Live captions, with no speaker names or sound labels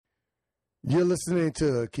You're listening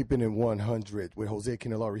to Keeping It 100 with Jose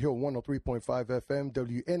Candelario here on 103.5 FM,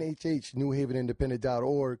 WNHH,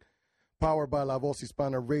 NewHavenIndependent.org, powered by La Voz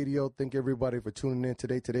Hispana Radio. Thank everybody for tuning in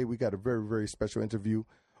today. Today we got a very, very special interview.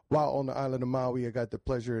 While on the island of Maui, I got the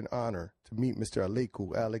pleasure and honor to meet Mr.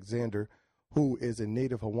 Alika Alexander, who is a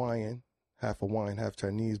native Hawaiian, half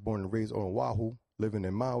Chinese, born and raised on Oahu, living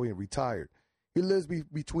in Maui and retired. He lives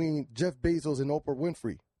between Jeff Bezos and Oprah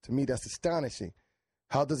Winfrey. To me, that's astonishing.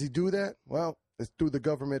 How does he do that? Well, it's through the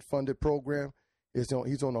government-funded program. He's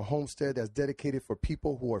on a homestead that's dedicated for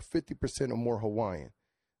people who are 50% or more Hawaiian.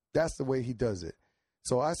 That's the way he does it.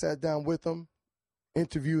 So I sat down with him,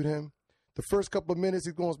 interviewed him. The first couple of minutes,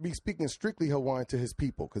 he's going to be speaking strictly Hawaiian to his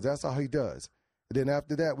people because that's how he does. And then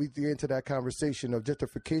after that, we get into that conversation of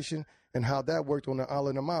gentrification and how that worked on the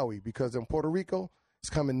island of Maui because in Puerto Rico, it's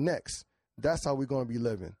coming next. That's how we're going to be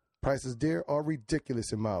living. Prices there are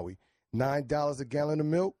ridiculous in Maui. $9 a gallon of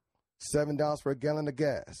milk, $7 for a gallon of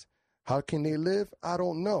gas. How can they live? I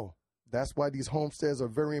don't know. That's why these homesteads are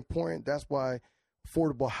very important. That's why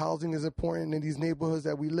affordable housing is important in these neighborhoods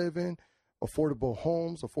that we live in. Affordable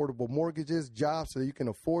homes, affordable mortgages, jobs so that you can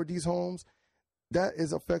afford these homes. That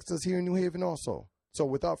affects us here in New Haven also. So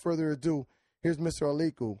without further ado, here's Mr.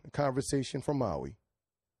 Alika, a conversation from Maui.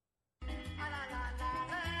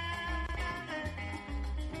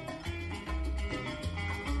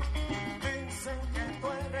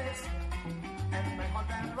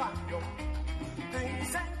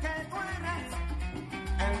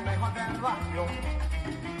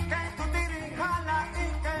 Que tú tiras, jala y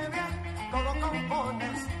que bien todo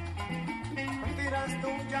compones. Mentiras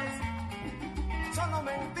tuyas, solo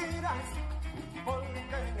mentiras, porque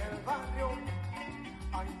en el barrio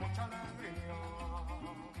hay mucha alegría.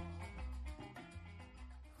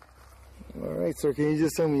 All right, sir, can you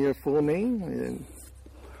just tell me your full name?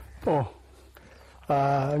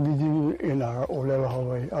 In our Olela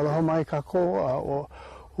Hawaii. Aloha mai kako,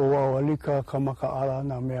 o Alika Kamakaala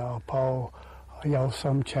na mea pau iau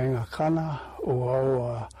sam changa kana o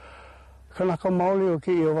au kanaka maoli o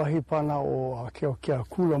ke iwahi pana o ke kia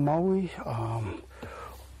kula Maui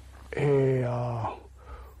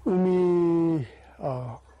umi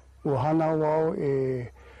uhana wao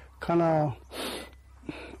kana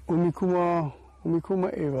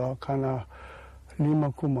umikuma ewa kana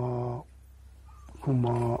lima kuma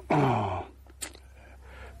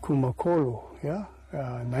kolo, yeah.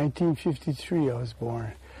 1953 I was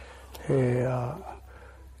born.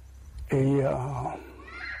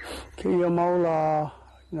 Kia maula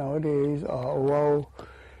nowadays,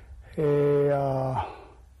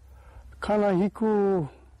 kana hiku,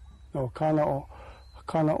 no,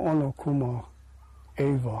 kana ono kuma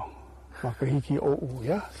eva, makahiki o'u,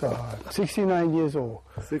 yeah? So 69 years old.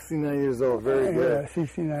 69 years old, very good. Yeah,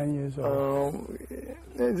 69 years old.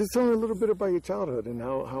 Just tell me a little bit about your childhood and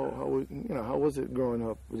how was it growing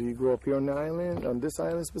up? Did you grow up here on the island, on this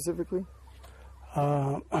island specifically?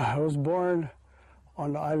 I was born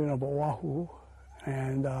on the island of Oahu,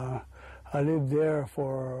 and I lived there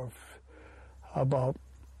for about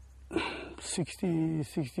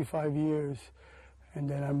 65 years, and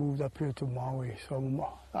then I moved up here to Maui. So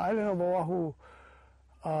the island of Oahu,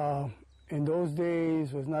 in those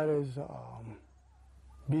days, was not as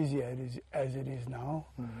busy as it is now.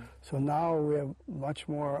 Mm-hmm. So now we have much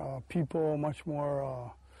more people, much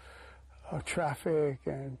more traffic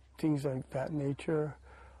and things like that nature.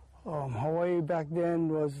 Hawaii back then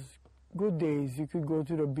was good days. You could go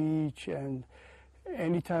to the beach and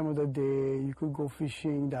any time of the day you could go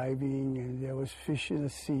fishing, diving, and there was fish in the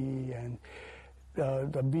sea, and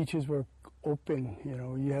the beaches were open. You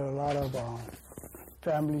know, you had a lot of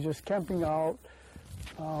families just camping out.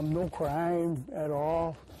 No crime at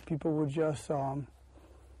all. People were just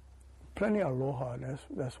plenty of aloha.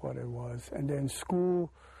 That's what it was. And then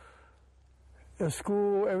school.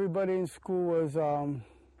 Everybody in school was, a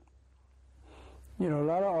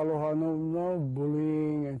lot of aloha. No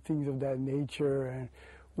bullying and things of that nature, and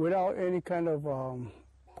without any kind of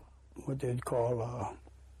what they'd call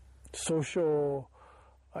social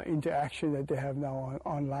interaction that they have now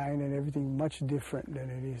online and everything. Much different than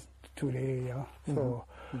it is today, yeah. Mm-hmm. So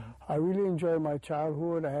I really enjoyed my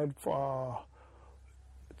childhood. I had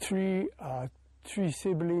three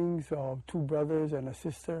siblings, 2 brothers and a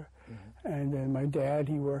sister. Mm-hmm. And then my dad,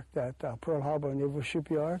 he worked at Pearl Harbor Naval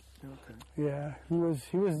Shipyard. Okay. Yeah, he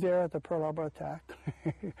was there at the Pearl Harbor attack,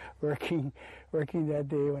 working that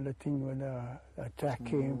day when the attack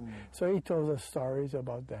came. So he tells us stories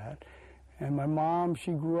about that. And my mom,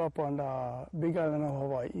 she grew up on the Big Island of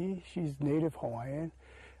Hawaii. She's native Hawaiian,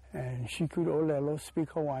 and she could olelo,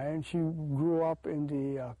 speak Hawaiian. She grew up in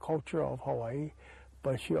the culture of Hawaii,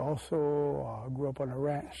 but she also grew up on a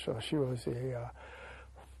ranch, so she was a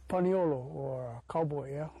paniolo, or a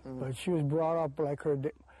cowboy, yeah. But she was brought up like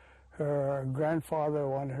her grandfather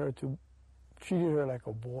wanted her to, treated her like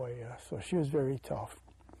a boy, yeah. So she was very tough.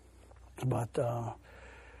 But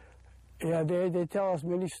yeah, they tell us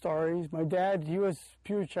many stories. My dad, he was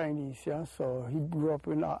pure Chinese, yeah. So he grew up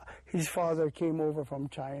in, his father came over from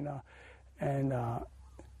China, and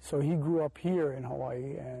so he grew up here in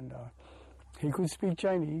Hawaii, and he could speak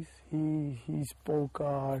Chinese. He spoke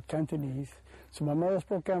Cantonese. So my mother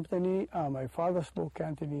spoke Cantonese, my father spoke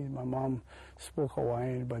Cantonese, my mom spoke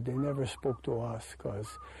Hawaiian, but they never spoke to us because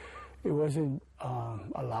it wasn't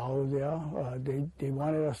allowed there. They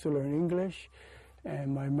wanted us to learn English.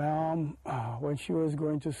 And my mom, when she was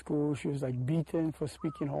going to school, she was like beaten for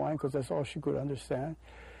speaking Hawaiian because that's all she could understand.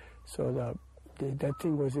 So that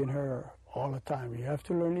thing was in her all the time. You have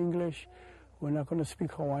to learn English. We're not going to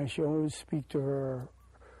speak Hawaiian. She always speak to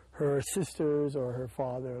her sisters or her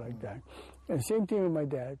father like that. And same thing with my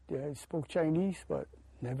dad. He spoke Chinese, but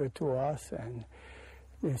never to us. And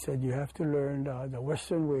they said, you have to learn the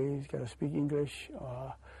Western ways, got to speak English.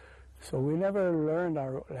 So we never learned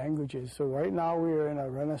our languages. So right now we're in a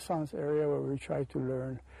Renaissance area where we try to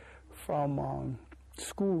learn from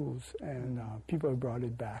schools, and people have brought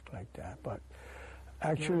it back like that. But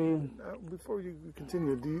actually... before you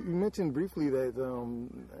continue, you mentioned briefly that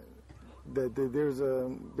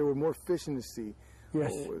there were more fish in the sea.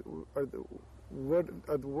 Yes.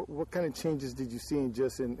 What kind of changes did you see in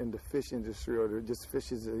the fish industry, or just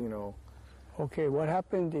fishes, you know? Okay, what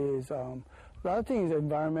happened is a lot of things,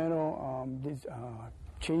 environmental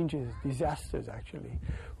changes, disasters actually.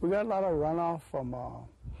 We got a lot of runoff from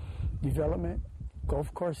development,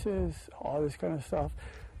 golf courses, all this kind of stuff.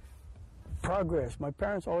 Progress. My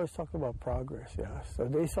parents always talked about progress, yeah. So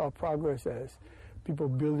they saw progress as people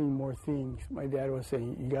building more things. My dad was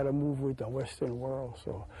saying, you got to move with the Western world,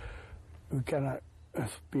 so we cannot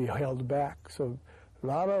be held back. So a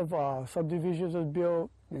lot of subdivisions was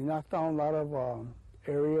built. They knocked down a lot of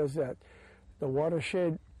areas that the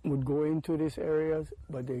watershed would go into these areas,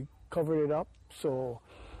 but they covered it up, so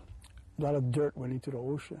a lot of dirt went into the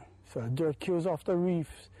ocean. So the dirt kills off the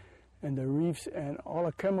reefs, and all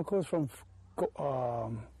the chemicals from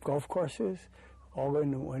golf courses all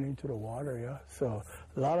went into the water, yeah. So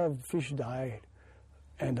a lot of fish died,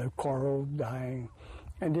 and the coral dying,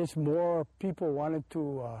 and there's more people wanted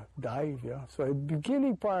to dive, yeah. So the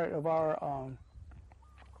beginning part of our,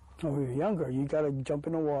 when we were younger, you got to jump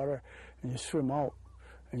in the water and you swim out,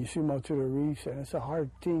 and you swim out to the reefs, and it's a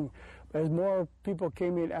hard thing. But as more people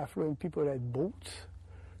came in, affluent people that had boats,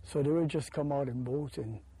 so they would just come out in boats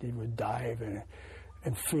and they would dive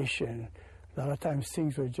and fish, and a lot of times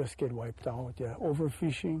things would just get wiped out. Yeah,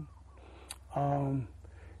 overfishing. In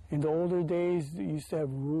the older days, you used to have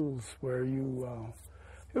rules where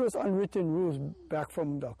it was unwritten rules back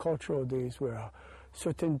from the cultural days where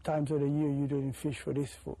certain times of the year you didn't fish for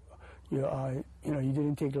this food. You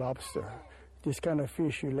didn't take lobster. This kind of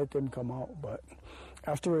fish, you let them come out. But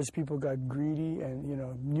afterwards, people got greedy, and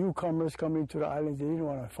newcomers coming to the islands, they didn't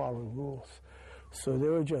want to follow rules. So they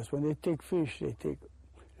were just, when they take fish, they take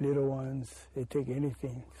little ones, they take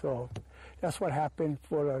anything. So that's what happened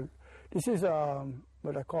this is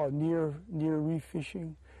what I call near reef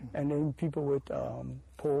fishing, and then people with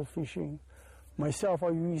pole fishing. Myself, I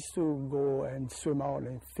used to go and swim out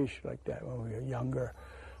and fish like that when we were younger.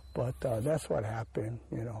 But that's what happened,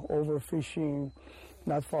 overfishing,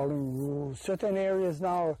 not following rules. Certain areas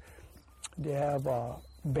now, they have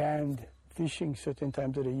banned fishing certain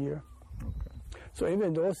times of the year. So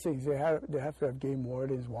even those things, they have to have game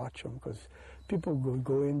wardens watch them, because people would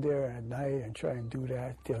go in there at night and try and do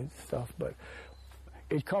that stuff. But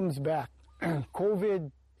it comes back.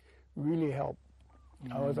 COVID really helped.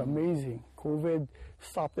 It was amazing. COVID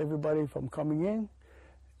stopped everybody from coming in,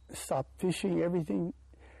 stopped fishing, everything,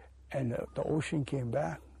 and the ocean came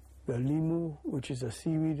back. The limu, which is a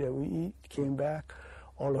seaweed that we eat, came back.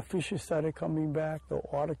 All the fishes started coming back. The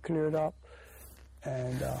water cleared up,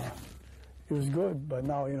 and it was good. But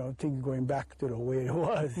now, things going back to the way it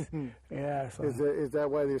was. Yeah. So. Is that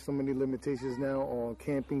why there's so many limitations now on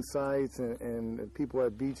camping sites and people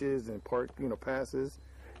at beaches and park, passes?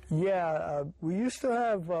 Yeah, we used to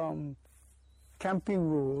have camping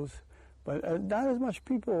rules, but not as much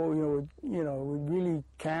people, would really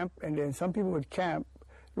camp, and then some people would camp,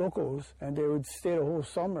 locals, and they would stay the whole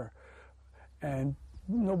summer, and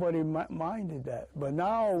nobody minded that. But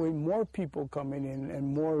now with more people coming in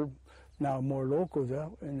and more locals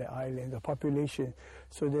in the island, the population,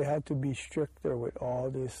 so they had to be stricter with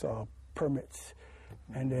all these permits,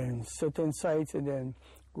 and then certain sites, and then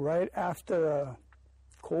right after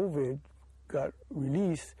COVID got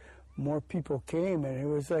released, more people came, and it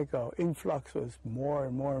was like an influx was more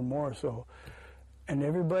and more and more. So, and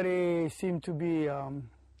everybody seemed to be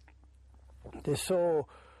they so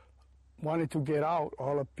wanted to get out.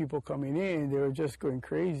 All the people coming in, they were just going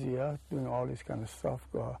crazy, doing all this kind of stuff,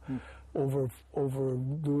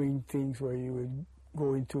 overdoing things where you would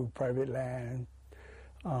go into private land.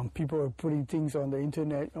 People are putting things on the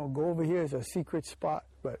internet. Oh, go over here is a secret spot,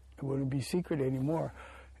 but it wouldn't be secret anymore.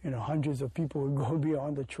 Hundreds of people would go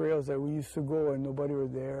beyond the trails that we used to go, and nobody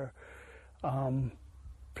was there.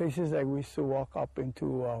 Places like we used to walk up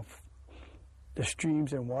into the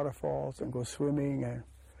streams and waterfalls and go swimming, and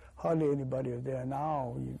hardly anybody is there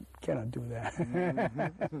now. You cannot do that.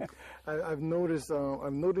 Mm-hmm. I've noticed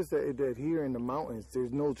that here in the mountains,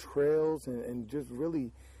 there's no trails, and just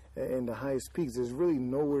really in the highest peaks, there's really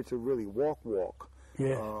nowhere to really walk.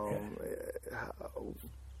 Yeah.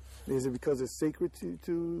 Is it because it's sacred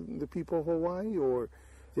to the people of Hawaii, or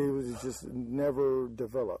it was just never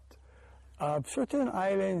developed? Certain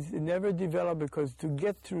islands never developed because to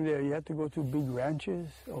get through there, you have to go to big ranches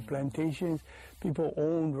or plantations. People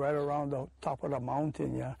owned right around the top of the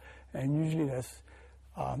mountain, and usually that's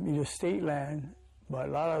either state land, but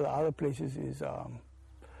a lot of the other places is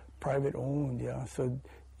private owned, so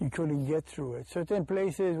you couldn't get through it. Certain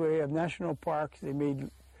places where you have national parks, they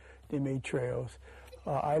made trails.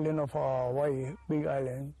 Island of Hawaii, big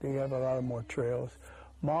island, they have a lot more trails.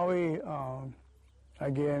 Maui,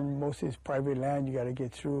 again, most is private land you got to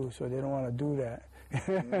get through, so they don't want to do that.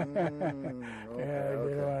 They don't want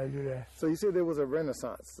to do that. So you said there was a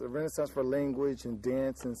renaissance for language and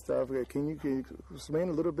dance and stuff. Can you explain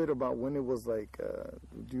a little bit about when it was like,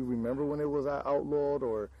 do you remember when it was outlawed,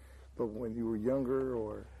 but when you were younger,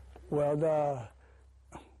 or? Well,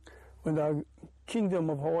 when the Kingdom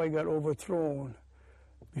of Hawaii got overthrown,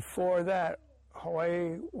 before that,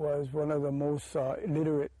 Hawaii was one of the most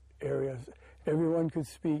literate areas. Everyone could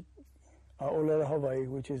speak Olele Hawaii,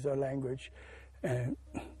 which is a language, and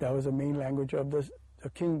that was the main language of the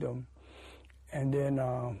kingdom. And then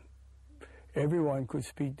everyone could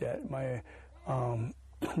speak that.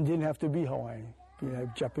 Didn't have to be Hawaiian. You know,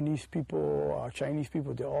 Japanese people, Chinese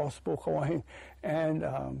people, they all spoke Hawaiian, and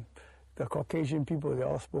the Caucasian people, they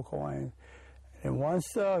all spoke Hawaiian. And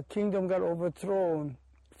once the kingdom got overthrown,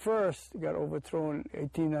 first got overthrown in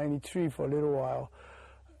 1893 for a little while,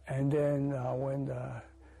 and then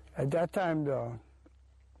at that time the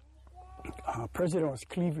president was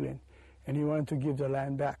Cleveland, and he wanted to give the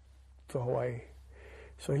land back to Hawaii,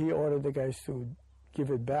 so he ordered the guys to give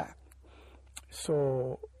it back.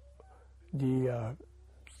 So the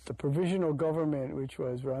provisional government, which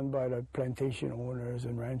was run by the plantation owners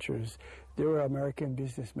and ranchers, they were American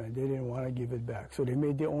businessmen. They didn't want to give it back, so they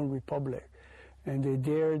made their own republic, and they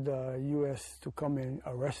dared the U.S. to come and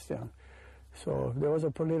arrest them. So there was a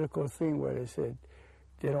political thing where they said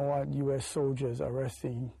they don't want U.S. soldiers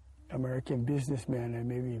arresting American businessmen and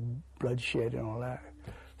maybe bloodshed and all that.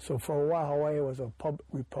 So for a while, Hawaii was a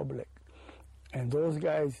republic, and those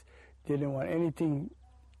guys didn't want anything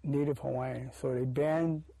Native Hawaiian, so they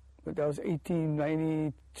banned. But that was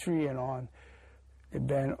 1893 and on. They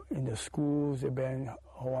banned in the schools. They banned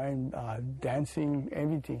Hawaiian dancing,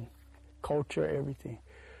 everything, culture, everything.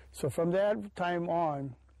 So from that time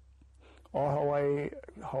on, all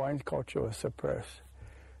Hawaiian culture was suppressed.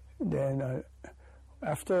 Then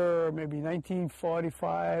after maybe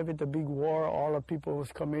 1945, at the big war, all the people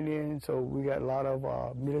was coming in, so we got a lot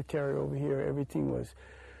of military over here. Everything was.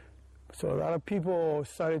 So a lot of people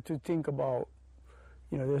started to think about,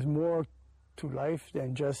 there's more to life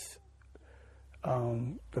than just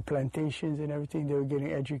the plantations and everything. They were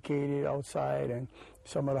getting educated outside, and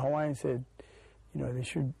some of the Hawaiians said, they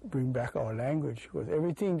should bring back our language, because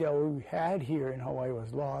everything that we had here in Hawaii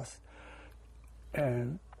was lost.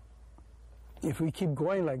 And if we keep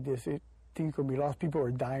going like this, things could be lost. People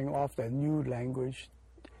are dying off that new language,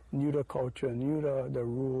 knew the culture, knew the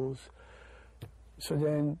rules. So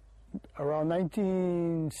then around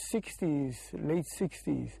 1960s, late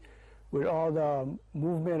 60s, with all the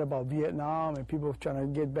movement about Vietnam and people trying to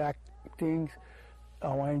get back things,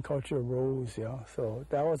 Hawaiian culture rose, So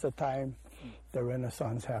that was the time the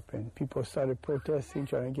Renaissance happened. People started protesting,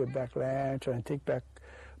 trying to get back land, trying to take back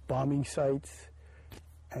bombing sites,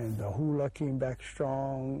 and the hula came back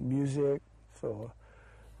strong, music. So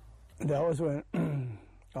that was when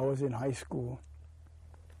I was in high school,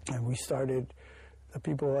 and we started. The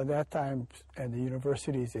people at that time at the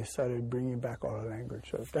universities, they started bringing back our language.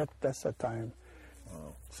 So that's the time.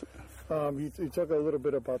 Wow. So, you talk a little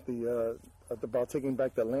bit about about taking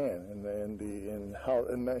back the land and how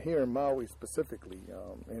here in Maui specifically,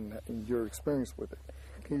 and your experience with it.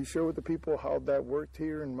 Can you share with the people how that worked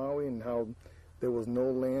here in Maui and how there was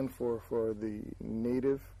no land for the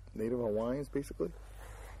native Hawaiians, basically?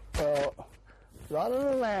 A lot of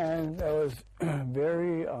the land that was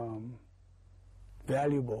very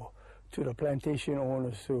valuable to the plantation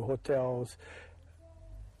owners, to hotels,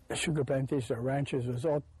 sugar plantations, ranchers, was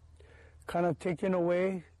all kind of taken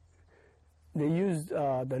away. They used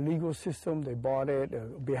the legal system. They bought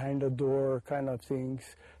it, behind the door kind of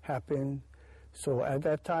things happened. So at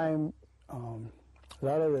that time, a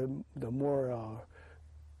lot of the more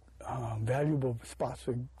valuable spots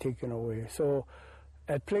were taken away. So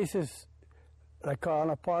at places like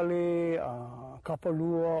Ka'anapali,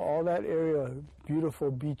 Kapalua, all that area, beautiful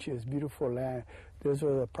beaches, beautiful land, those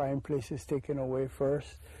were the prime places taken away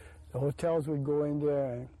first. The hotels would go in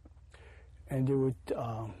there and they would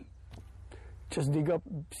just dig up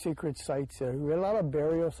sacred sites there. We had a lot of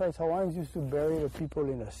burial sites. Hawaiians used to bury the people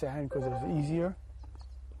in the sand because it was easier.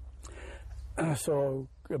 So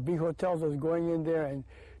the big hotels was going in there and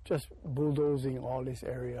just bulldozing all this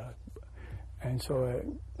area. And so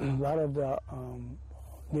a lot of the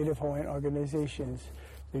Native Hawaiian organizations,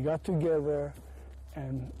 they got together,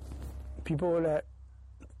 and people that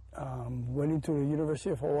went into the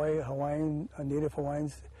University of Hawaii, Native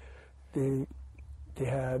Hawaiians, they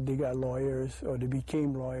got lawyers, or they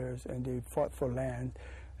became lawyers, and they fought for land.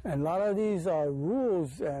 And a lot of these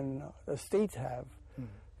rules and the states have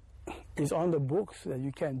is on the books that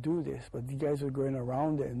you can't do this, but the guys were going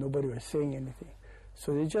around it and nobody was saying anything.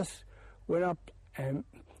 So they just went up, and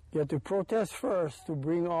you had to protest first to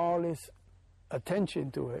bring all this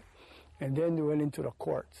attention to it, and then they went into the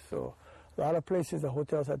courts. So a lot of places, the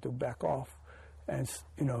hotels had to back off and,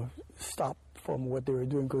 stop from what they were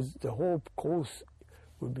doing, because the whole coast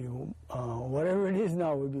would be, whatever it is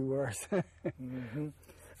now, would be worse. Mm-hmm.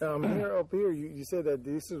 Up here, you said that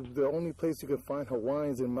this is the only place you can find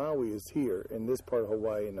Hawaiians in Maui is here, in this part of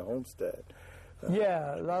Hawaii, in the homestead.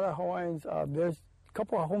 Yeah, a lot of Hawaiians. There's a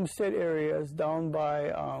couple of homestead areas down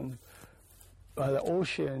by the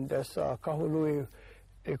ocean. That's Kahului.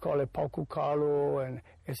 They call it Paukukalo, and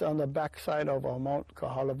it's on the backside of Mount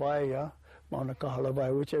Kahalavai, Mount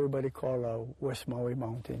Kahalavai, which everybody call West Maui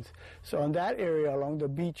Mountains. So on that area along the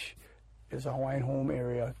beach is a Hawaiian home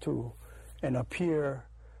area too. And up here,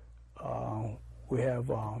 we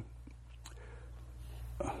have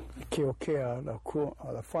Keokea,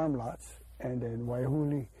 the farm lots, and then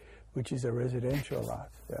Waihuli, which is a residential lot.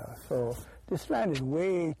 Yeah. So this land is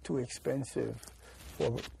way too expensive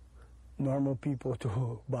for normal people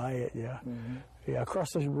to buy it. Yeah. Mm-hmm. Yeah.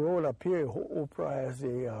 Across the road up here, Oprah has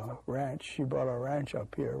a ranch. She bought a ranch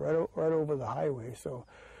up here, right over the highway. So,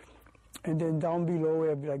 and then down below we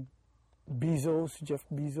have like Jeff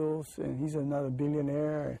Bezos, and he's another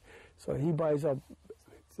billionaire. So he buys up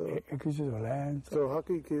acres of land. So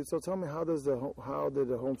tell me, how did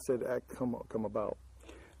the Homestead Act come about?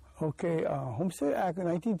 Okay, Homestead Act in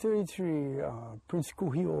 1933, Prince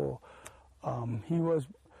Kuhio, he was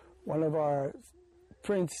one of our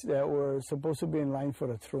princes that were supposed to be in line for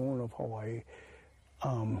the throne of Hawaii.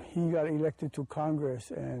 He got elected to Congress,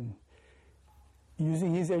 and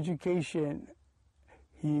using his education,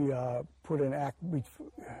 he put an act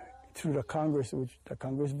through the Congress, which the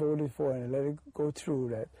Congress voted for, and let it go through,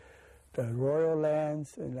 that the royal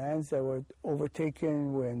lands and lands that were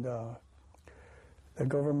overtaken when the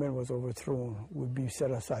government was overthrown would be set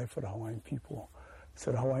aside for the Hawaiian people.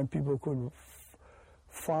 So the Hawaiian people could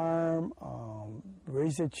farm,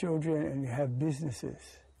 raise their children, and have businesses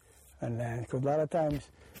and land. Because a lot of times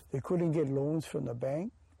they couldn't get loans from the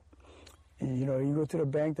bank. You go to the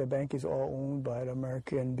bank is all owned by the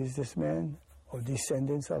American businessmen or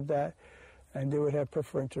descendants of that, and they would have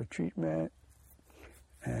preferential treatment.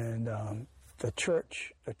 And the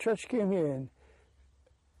church came in,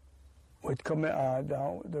 would come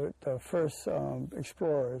down the first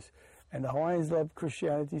explorers, and the Hawaiians loved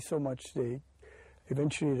Christianity so much they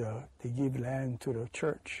eventually they gave land to the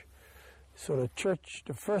church. So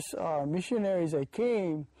the first missionaries that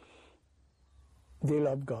came, they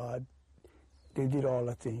loved God. They did all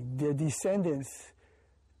the things. Their descendants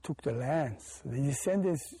took the lands. The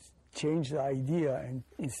descendants changed the idea, and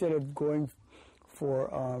instead of going for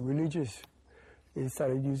religious, they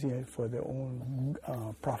started using it for their own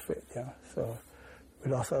profit. Yeah, so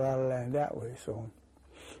we lost a lot of land that way. So,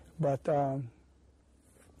 but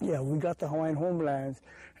we got the Hawaiian homelands,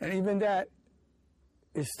 and even that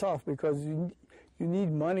is tough because you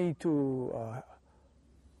need money to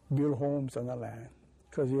build homes on the land,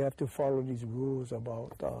 because you have to follow these rules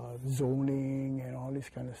about zoning and all this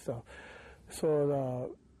kind of stuff. So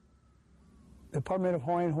the Department of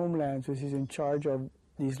Hawaiian Homelands, which is in charge of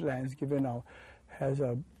these lands given out, has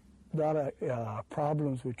a lot of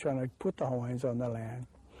problems with trying to put the Hawaiians on the land.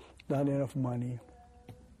 Not enough money.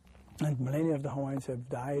 And many of the Hawaiians have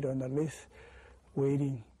died on the list,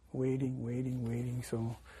 waiting.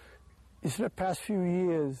 So it's the past few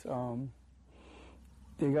years,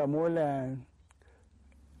 they got more land,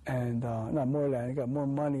 and not more land, they got more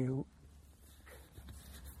money.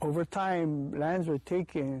 Over time, lands were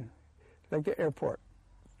taken, like the airport.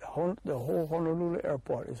 The whole Honolulu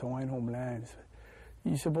airport is Hawaiian homelands.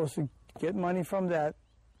 You're supposed to get money from that.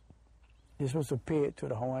 You're supposed to pay it to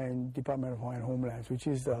the Hawaiian Department of Hawaiian Homelands, which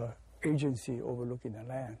is the agency overlooking the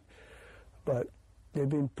land. But they've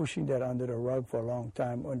been pushing that under the rug for a long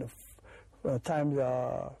time. When the time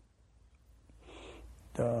the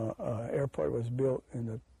airport was built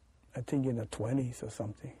I think in the 20s or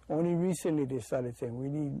something. Only recently they started saying we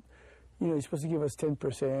need, you're supposed to give us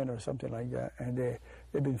 10% or something like that, and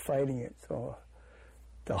they've been fighting it. So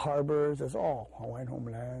the harbors, that's all Hawaiian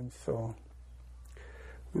homelands. So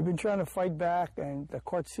we've been trying to fight back, and the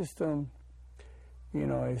court system,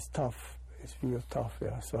 is tough. It's real tough,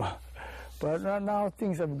 yeah. So, but now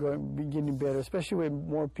things are beginning better, especially with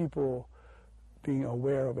more people being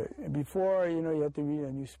aware of it. And before, you had to read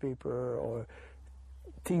a newspaper or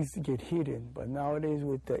things get hidden. But nowadays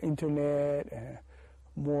with the internet and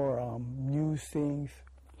more news things,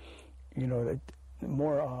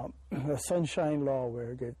 more the sunshine law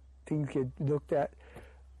where things get looked at.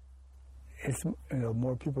 It's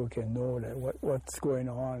more people can know that what's going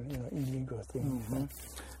on, illegal things. Mm-hmm.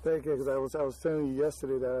 Thank you, because I was telling you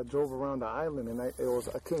yesterday that I drove around the island and I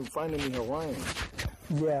couldn't find any Hawaiians.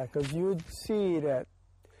 Yeah, because you'd see that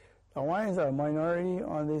Hawaiians are a minority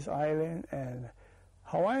on this island, and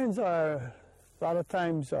Hawaiians are a lot of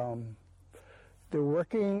times they're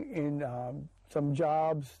working in some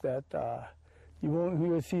jobs that you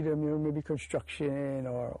won't see them, maybe construction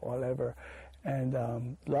or whatever. And a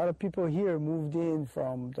lot of people here moved in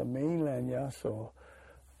from the mainland, yeah. So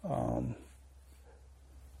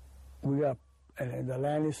and the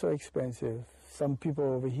land is so expensive. Some people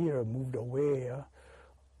over here moved away, yeah,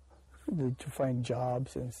 to find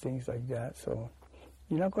jobs and things like that. So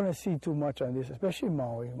you're not going to see too much on this, especially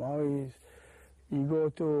Maui. You go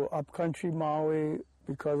to upcountry Maui,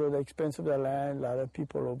 because of the expense of the land, a lot of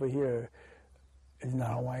people over here is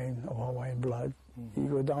not Hawaiian or Hawaiian blood. Mm-hmm. You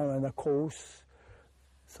go down on the coast,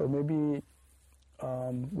 so maybe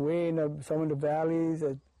way in some of the valleys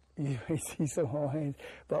that you may see some Hawaiians,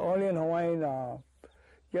 but only in Hawaiian. You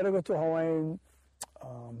got to go to Hawaiian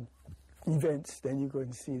events, then you go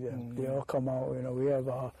and see them. Mm-hmm. They all come out. We have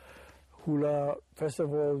hula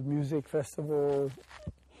festivals, music festivals,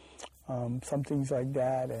 some things like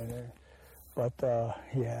that. But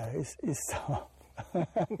it's tough.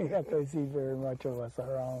 You have to see very much of us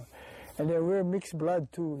around. And then we're mixed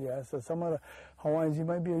blood too, yeah. So some of the Hawaiians, you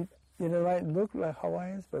might be, might look like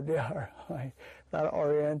Hawaiians, but they are like a lot of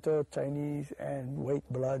Oriental, Chinese, and white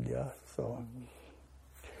blood, yeah. So.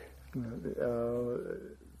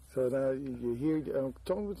 So now you're here.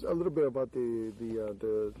 Talk a little bit about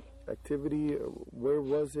the activity. Where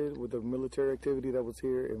was it with the military activity that was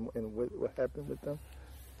here, and what happened with them?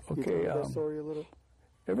 Okay. Can you tell that story a little?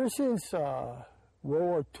 Ever since World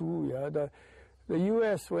War II, yeah, the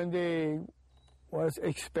U.S., when they was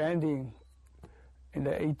expanding in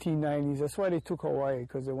the 1890s, that's why they took Hawaii,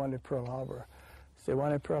 because they wanted Pearl Harbor. So they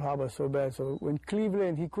wanted Pearl Harbor so bad. So when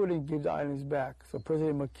Cleveland, he couldn't give the islands back. So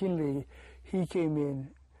President McKinley, he came in,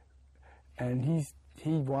 and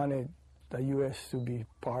he wanted the U.S. to be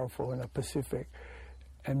powerful in the Pacific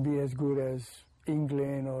and be as good as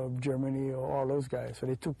England or Germany or all those guys. So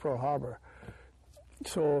they took Pearl Harbor.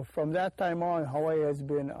 So from that time on, Hawaii has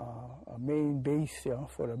been a main base,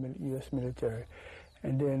 for the U.S. military.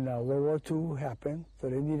 And then World War II happened, so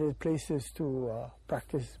they needed places to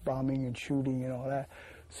practice bombing and shooting and all that.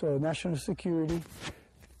 So national security,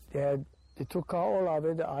 they took all of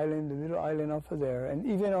it, the island, the little island over there, and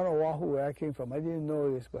even on Oahu, where I came from, I didn't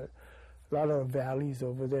know this, but a lot of valleys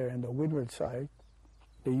over there in the windward side,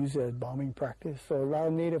 they use it as bombing practice. So a lot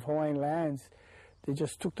of native Hawaiian lands, they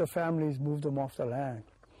just took the families, moved them off the land.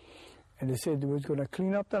 And they said they was going to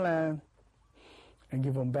clean up the land and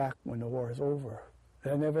give them back when the war is over.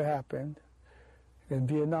 That never happened. Then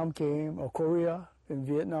Vietnam came, or Korea, and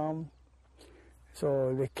Vietnam.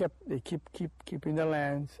 So they keep keeping the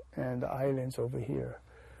lands and the islands over here.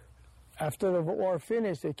 After the war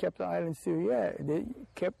finished, they kept the islands still. Yeah, they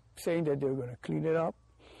kept saying that they were going to clean it up.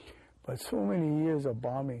 But so many years of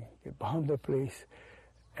bombing, they bombed the place.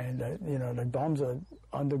 And, the bombs are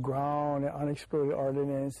underground, unexploded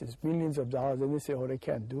ordnance, it's millions of dollars. And they say, they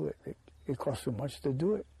can't do it. It costs too much to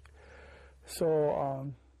do it.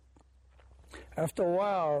 So After a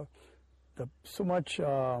while, so much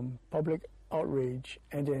public outrage,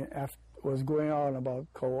 and then was going on about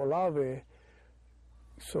Kaho'olawe,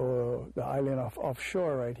 so the island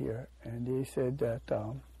offshore right here, and they said that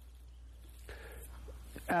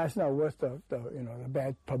it's not worth the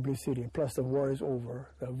bad publicity. Plus, the war is over.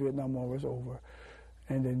 The Vietnam War was over,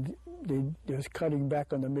 and then they was cutting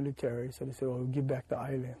back on the military. So they said, "Well, we'll give back the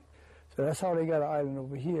island." So that's how they got an island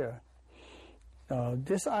over here.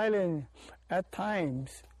 This island, at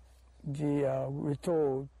times, we're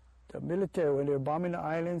told the military, when they were bombing the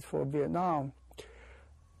islands for Vietnam,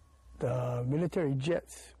 the military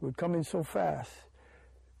jets would come in so fast,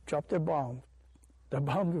 drop their bomb. The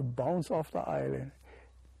bomb would bounce off the island.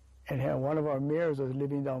 And one of our mayors was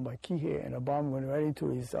living down by Kihei, and the bomb went right into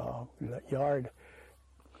his yard.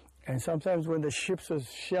 And sometimes when the ships was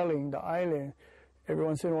shelling the island, every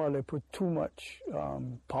once in a while they put too much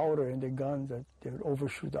powder in their guns that they would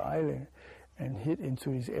overshoot the island and hit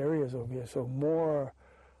into these areas over here. So more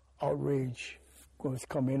outrage was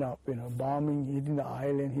coming up, bombing, hitting the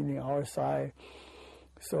island, hitting our side.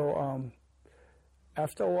 So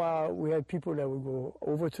after a while, we had people that would go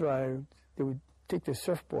over to the island. They would take the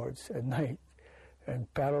surfboards at night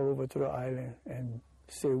and paddle over to the island and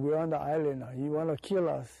say, "We're on the island now. You want to kill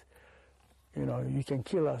us? You can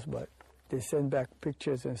kill us." But they send back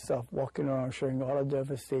pictures and stuff, walking around showing all the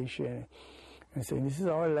devastation and saying, "This is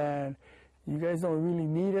our land. You guys don't really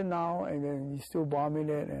need it now," and then you're still bombing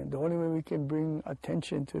it. And the only way we can bring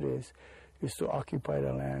attention to this is to occupy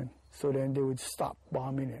the land. So then they would stop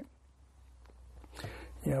bombing it.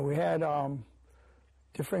 We had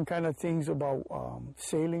different kind of things about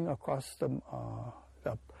sailing across the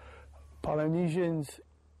Polynesians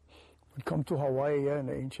would come to Hawaii in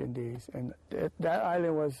the ancient days, and that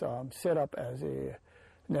island was set up as a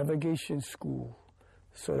navigation school.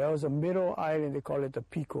 So that was a middle island. They call it the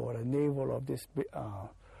Pico, or the navel of this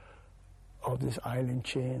island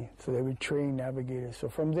chain. So they would train navigators. So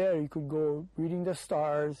from there, you could go reading the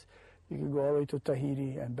stars. You could go all the way to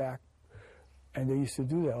Tahiti and back, and they used to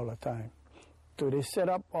do that all the time. So they set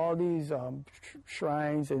up all these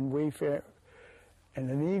shrines and wayfare, and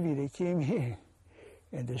the Navy, they came in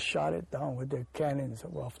and they shot it down with their cannons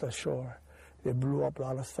off the shore. They blew up a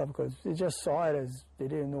lot of stuff because they just saw it as they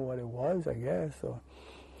didn't know what it was, I guess.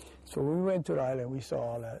 So when we went to the island, we saw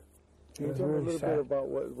all that. Can you tell me a little bit about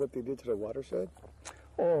what they did to the watershed?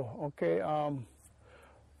 Oh, okay.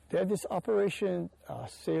 They had this Operation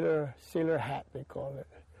Sailor Hat, they call it.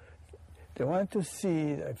 They wanted to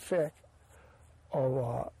see the effect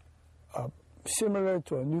of similar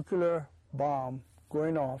to a nuclear bomb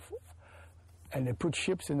going off, and they put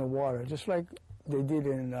ships in the water, just like they did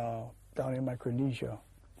down in Micronesia.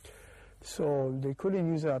 So they couldn't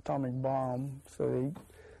use an atomic bomb, so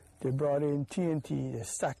they brought in TNT. They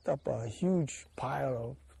stacked up a huge pile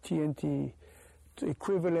of TNT,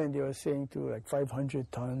 equivalent, they were saying, to like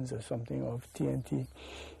 500 tons or something of TNT,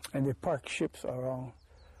 and they parked ships around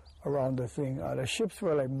the thing. The ships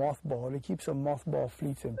were like mothball. They keep some mothball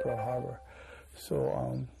fleets in Pearl Harbor.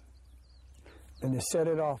 So then they set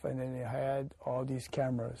it off, and then they had all these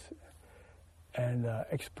cameras. And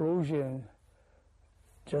explosion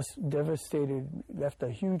just devastated, left a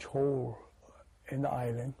huge hole in the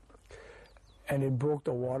island, and it broke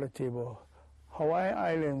the water table. Hawaiian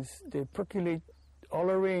Islands, they percolate, all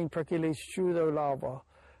the rain percolates through the lava,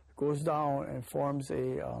 goes down and forms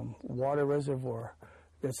a water reservoir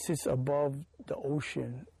that sits above the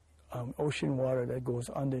ocean water that goes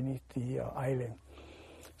underneath the island.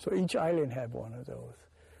 So each island had one of those.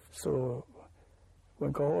 So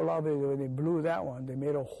when Kaho'olawe, when they blew that one, they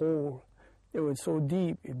made a hole. It was so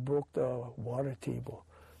deep, it broke the water table.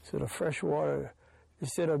 So the fresh water,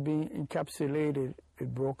 instead of being encapsulated,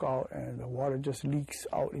 it broke out, and the water just leaks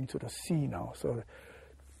out into the sea now. So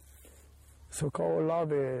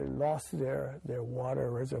Kaho'olawe lost their water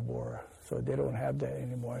reservoir, so they don't have that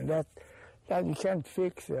anymore. And that you can't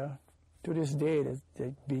fix. To this day, there's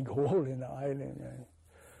a big hole in the island, and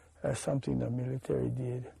that's something the military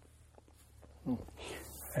did.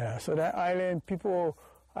 Yeah, so that island, people,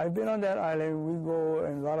 I've been on that island. We go,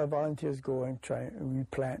 and a lot of volunteers go and try and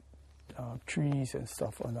replant trees and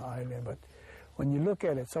stuff on the island. But when you look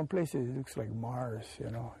at it, some places it looks like Mars,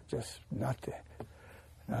 just nothing.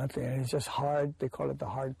 And it's just hard. They call it the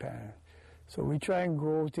hard pan. So we try and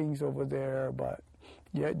grow things over there, but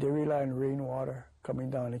yeah, they rely on rainwater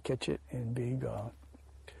coming down and catch it in big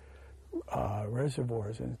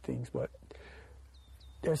reservoirs and things. But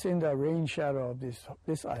that's in the rain shadow of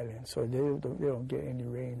this island, so they don't get any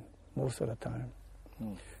rain most of the time.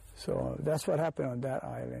 So that's what happened on that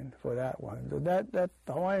island for that one. So that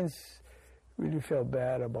Hawaiians, really felt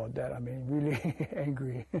bad about that. I mean, really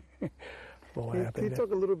angry about what happened. Can you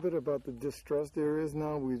talk a little bit about the distrust there is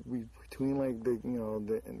now between like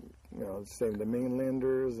say the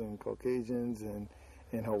mainlanders and Caucasians and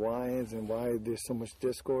Hawaiians, and why there's so much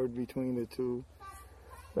discord between the two?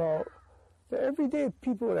 Well, the everyday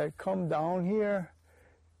people that come down here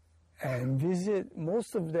and visit,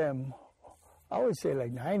 most of them, I would say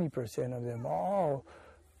like 90% of them, are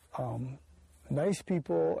all nice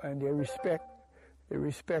people, and they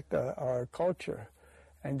respect our culture,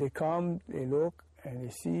 and they come, they look, and they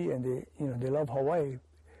see, and they love Hawaii,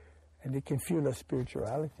 and they can feel the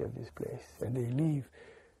spirituality of this place, and they leave.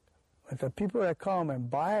 But the people that come and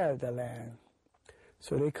buy the land,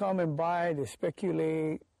 so they come and buy, they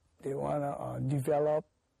speculate, they want to develop,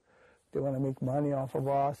 they want to make money off of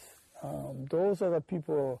us. Those are the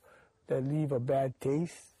people that leave a bad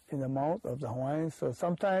taste in the mouth of the Hawaiians. So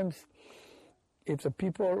sometimes, if the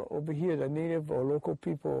people over here, the native or local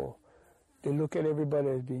people, they look at everybody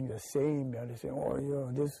as being the same. They say,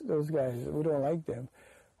 "Oh, those guys, we don't like them."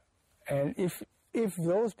 And if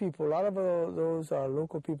those people, a lot of those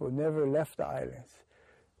local people, never left the islands.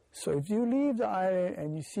 So if you leave the island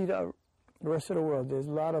and you see the rest of the world, there's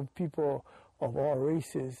a lot of people of all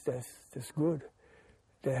races that's good,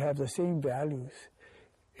 that have the same values.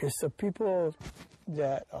 It's the people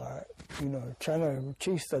that are, trying to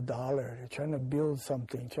chase the dollar, they're trying to build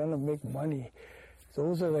something, trying to make money.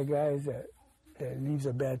 Those are the guys that leaves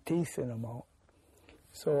a bad taste in their mouth.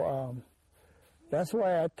 So that's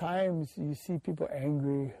why at times you see people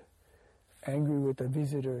angry with the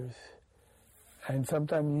visitors, and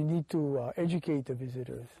sometimes you need to educate the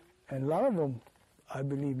visitors. And a lot of them, I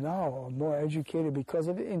believe now, are more educated because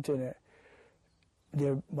of the internet.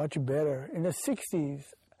 They're much better. In the 60s,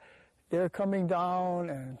 they're coming down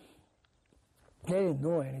and they didn't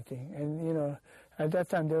know anything. And, at that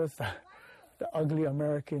time, there was the ugly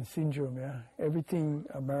American syndrome, yeah? Everything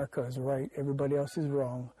America is right, everybody else is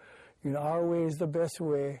wrong. Our way is the best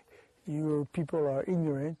way. You people are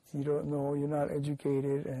ignorant, you don't know, you're not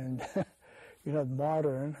educated, and you're not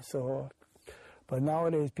modern. But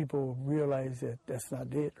nowadays, people realize that that's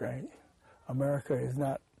not it, right? America is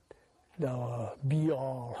not the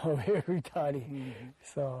be-all of everybody. Mm-hmm.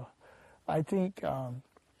 So I think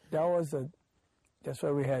that's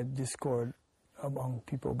why we had discord among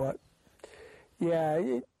people. But yeah,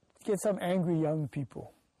 it gets some angry young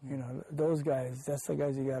people. Those guys, that's the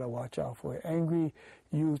guys you got to watch out for. Angry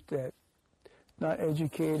youth that not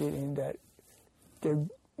educated, in that you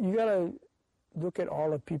got to look at all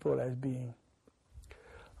the people as being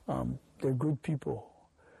they're good people.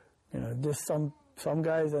 Just some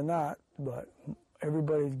guys are not, but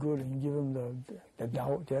everybody's good, and you give them the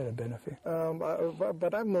doubt, the benefit.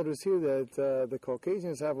 But I've noticed here that the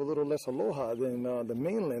Caucasians have a little less aloha than the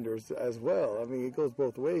mainlanders as well. I mean, it goes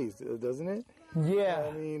both ways, doesn't it? Yeah.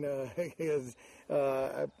 I mean, because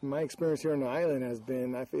my experience here on the island has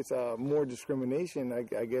been, I face more discrimination,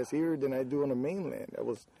 I guess, here than I do on the mainland. That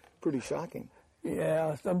was pretty shocking.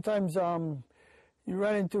 Yeah, sometimes you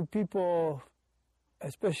run into people,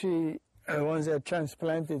 especially the ones that are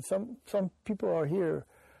transplanted. Some people are here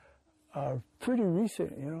pretty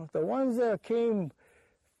recent, The ones that came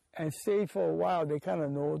and stayed for a while, they kind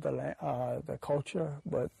of know the culture.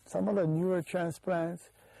 But some of the newer transplants,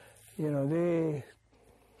 they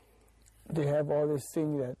have all this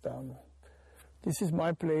thing that this is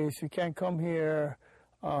my place, you can't come here,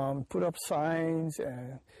 put up signs,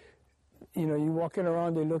 and you're walking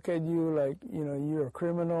around, they look at you like, you're a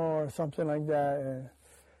criminal or something like that. And,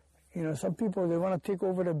 some people, they want to take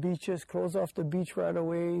over the beaches, close off the beach right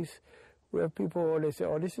away. We have people, they say,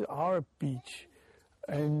 this is our beach.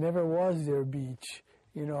 And it never was their beach.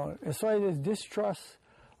 That's why there's distrust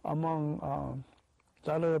among a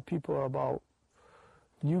lot of the people about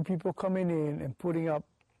new people coming in and putting up,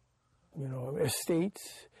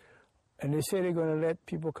 estates. And they say they're going to let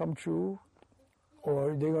people come through,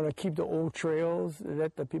 or they're going to keep the old trails,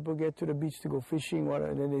 let the people get to the beach to go fishing,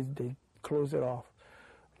 and then they close it off.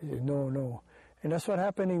 They say, no. And that's what's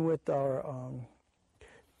happening with our,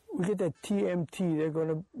 we get that TMT, they're going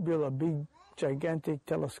to build a big, gigantic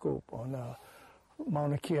telescope on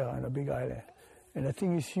Mauna Kea on a big island. And the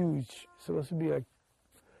thing is huge. It's supposed to be like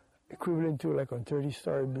equivalent to like a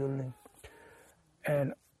 30-story building.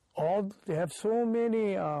 And they have so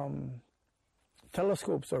many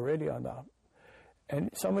telescopes already on that. And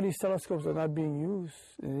some of these telescopes are not being used.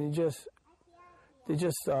 And they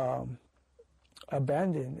just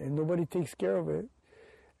abandoned, and nobody takes care of it.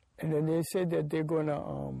 And then they said that they're going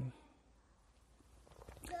to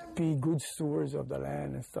be good stewards of the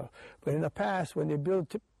land and stuff. But in the past, when they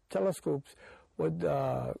built telescopes, what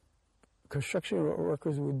the construction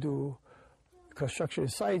workers would do construction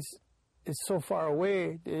sites, it's so far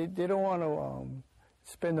away, they don't want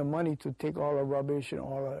to spend the money to take all the rubbish and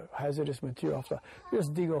all the hazardous material off.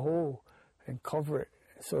 Just dig a hole and cover it.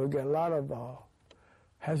 So you get a lot of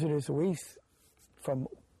hazardous waste from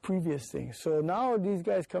previous things. So now these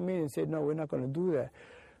guys come in and say, no, we're not going to do that.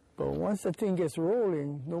 But once the thing gets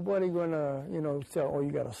rolling, nobody going to, say, oh,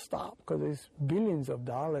 you got to stop, because there's billions of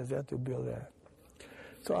dollars there to build that.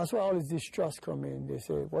 So that's why all this distrust come in. They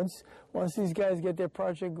say once these guys get their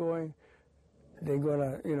project going, they're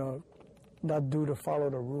going to, not follow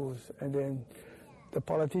the rules. And then the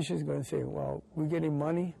politicians going to say, well, we're getting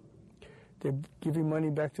money. They're giving money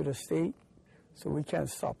back to the state, so we can't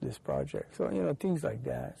stop this project. So, things like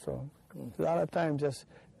that. So a lot of times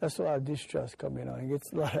that's a lot of distrust coming on. It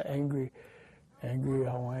gets a lot of angry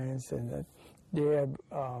Hawaiians, and they have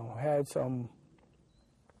had some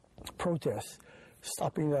protests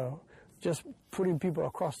stopping just putting people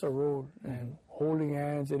across the road and holding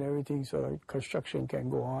hands and everything so construction can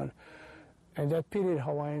go on. And that pitted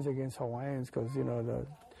Hawaiians against Hawaiians because,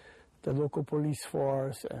 the local police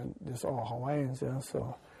force and it's all Hawaiians.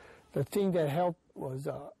 So the thing that helped was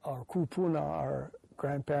our kupuna, our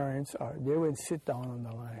grandparents, they would sit down on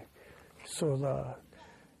the line. So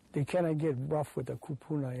they cannot get rough with the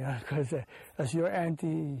kupuna, because that's your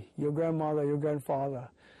auntie, your grandmother, your grandfather.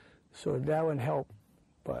 So that would help.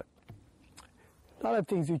 But a lot of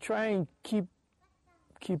things, you try and keep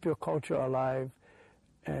your culture alive.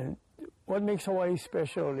 And what makes Hawaii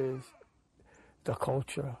special is the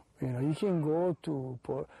culture. You can go to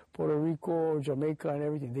Puerto Rico, Jamaica, and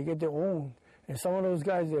everything. They get their own. And some of those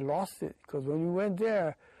guys, they lost it. Because when we went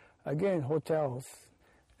there, again, hotels,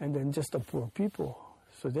 and then just the poor people.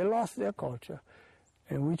 So they lost their culture.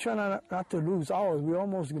 And we try not to lose ours. We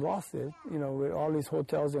almost lost it, with all these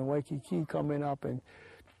hotels in Waikiki coming up and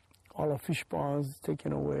all the fish ponds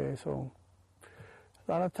taken away. So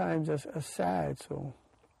a lot of times that's sad. So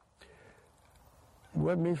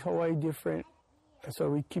what makes Hawaii different? So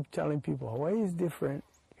we keep telling people, Hawaii is different.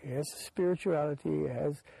 It has spirituality. It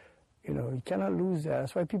has, you cannot lose that.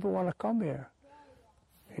 That's why people want to come here.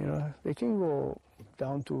 They can go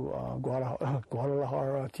down to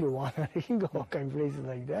Guadalajara, Tijuana. They can go all kinds of places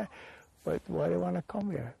like that. But why they want to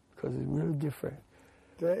come here? Because it's really different.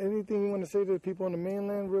 Anything you want to say to the people on the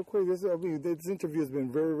mainland real quick? This interview has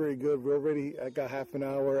been very, very good. I got half an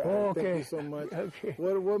hour. Oh, okay. Thank you so much. Okay.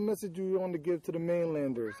 What message do you want to give to the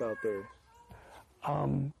mainlanders out there?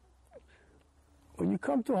 When you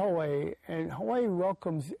come to Hawaii, and Hawaii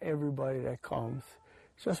welcomes everybody that comes,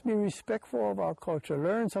 just be respectful of our culture.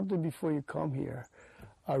 Learn something before you come here.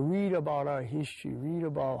 Read about our history. Read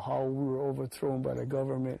about how we were overthrown by the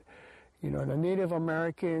government. The Native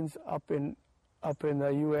Americans up in the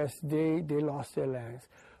U.S., they lost their lands.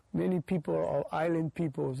 Many people, island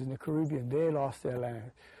peoples in the Caribbean, they lost their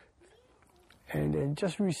land. And then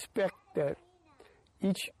just respect that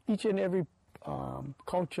each and every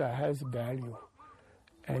culture has value.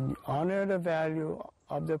 And honor the value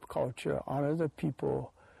of the culture, honor the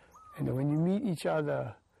people, and then when you meet each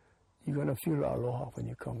other, you're going to feel aloha when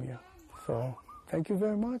you come here. So thank you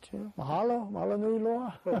very much. Mahalo, mahalo nui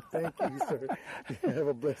loa. Oh, thank you, sir. Have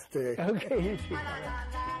a blessed day. Okay, you too.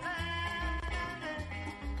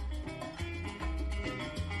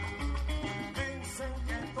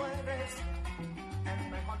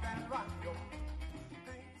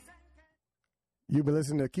 You've been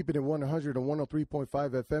listening to Keeping It 100 on 103.5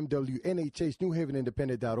 FM, WNHH,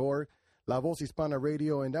 NewHavenIndependent.org, La Voz Hispana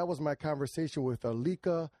Radio, and that was my conversation with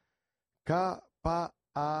Alika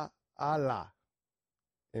Kamakaala.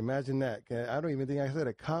 Imagine that. I don't even think I said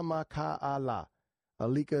it. Kamakaala.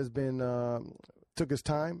 Alika has been, took his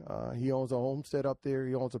time. He owns a homestead up there.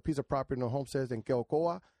 He owns a piece of property in the homestead in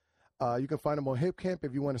Keokoa. You can find him on Hip Camp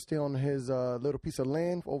if you want to stay on his little piece of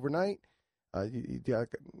land overnight.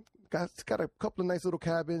 Got a couple of nice little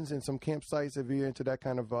cabins and some campsites if you're into that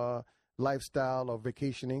kind of lifestyle of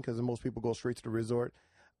vacationing, because most people go straight to the resort.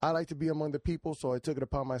 I like to be among the people, so I took it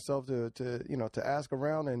upon myself to ask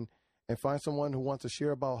around and find someone who wants to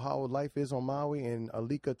share about how life is on Maui. And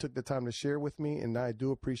Alika took the time to share with me, and I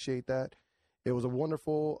do appreciate that. It was a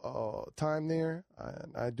wonderful time there.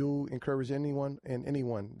 I do encourage anyone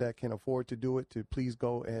that can afford to do it to please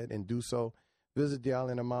go ahead and do so. Visit the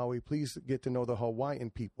island of Maui. Please get to know the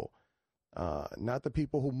Hawaiian people. Not the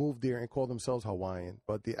people who moved there and call themselves Hawaiian,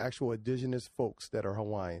 but the actual indigenous folks that are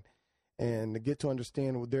Hawaiian, and to get to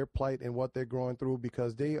understand their plight and what they're going through,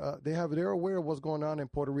 because they're aware of what's going on in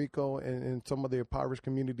Puerto Rico and in some of the impoverished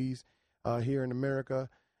communities here in America.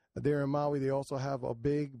 There in Maui, they also have a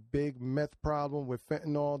big meth problem with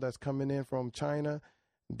fentanyl that's coming in from China.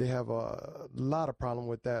 They have a lot of problem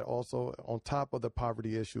with that also on top of the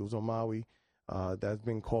poverty issues on Maui that's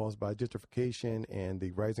been caused by gentrification and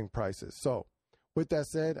the rising prices. So with that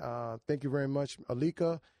said, thank you very much,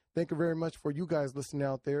 Alika. Thank you very much for you guys listening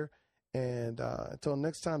out there. And until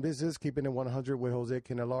next time, this is Keeping It 100 with Jose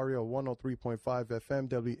Candelario, 103.5 FM,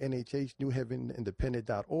 WNHH,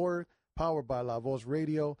 NewHavenIndependent.org, powered by La Voz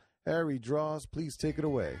Radio. Harry Draws, please take it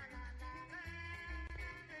away.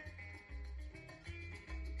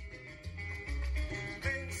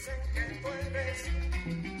 Dicen que tú eres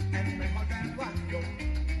el mejor del barrio.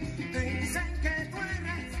 Dicen que tú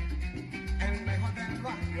eres el mejor del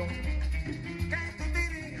barrio. Que tú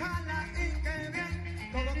dirijas y que bien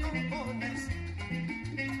todo compones.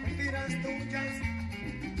 Mentiras tuyas,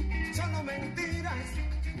 solo mentiras,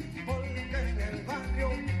 porque en el barrio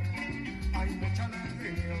hay mucha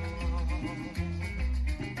alegría.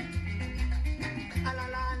 A la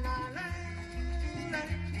la la la,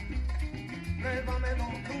 pruébame lo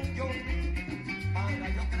tuyo para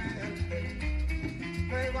yo creerte.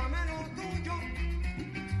 Pruébame lo tuyo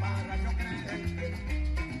para yo creerte.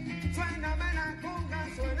 Suéname la conga,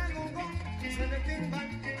 suena el bongo, suena el timbal.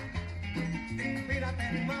 Inspírate,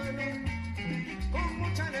 hermano, con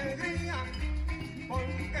mucha alegría,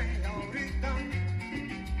 porque ahorita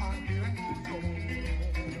aquí vengo yo.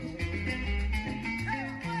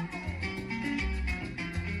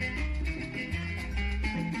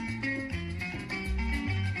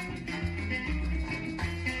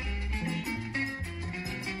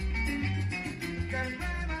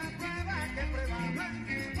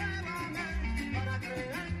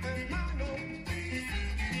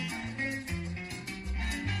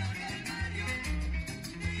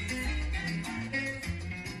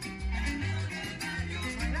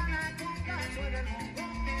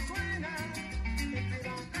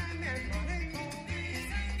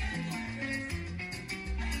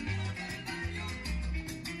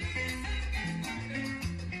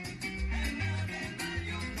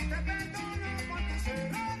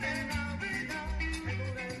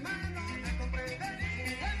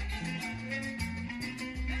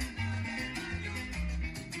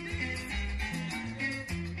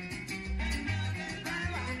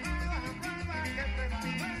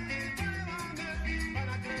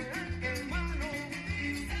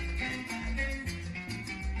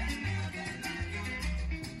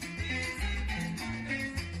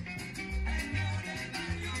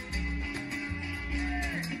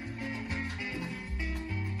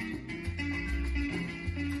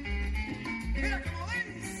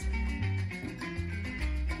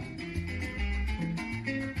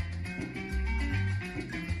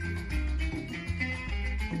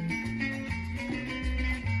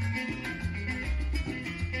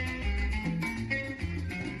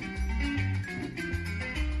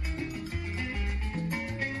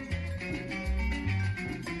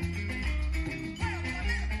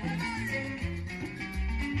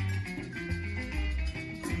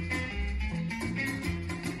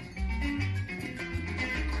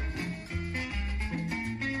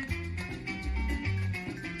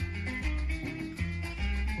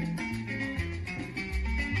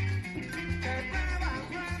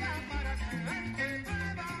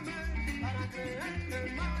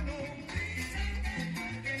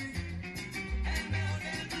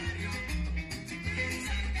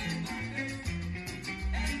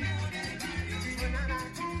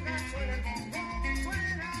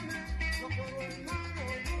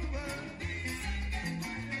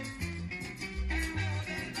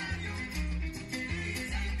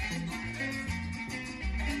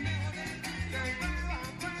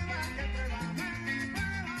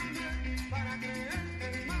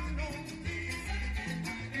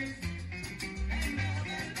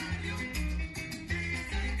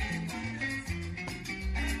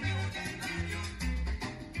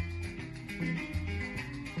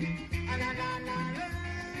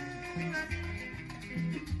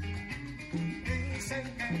 Dicen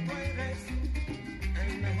que tú eres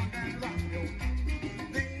el mejor del barrio.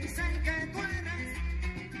 Dicen que tú eres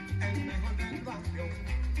el mejor del barrio.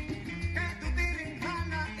 Que tú tiras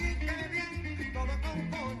jala y que bien todo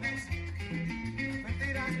compones.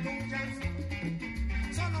 Mentiras tuyas,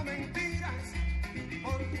 solo mentiras,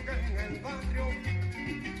 porque en el barrio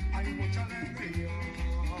hay mucha alegría.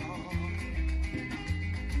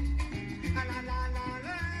 A la la la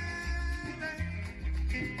la.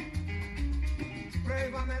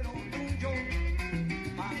 Pruébame lo tuyo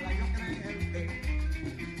para yo creerte.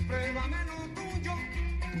 Pruébame lo tuyo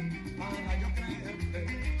para yo creerte.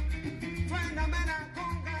 Suéname la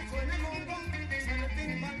conga, suena el bongo, suena el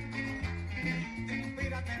timbal.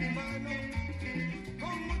 Inspírate, hermano,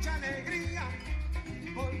 con mucha alegría,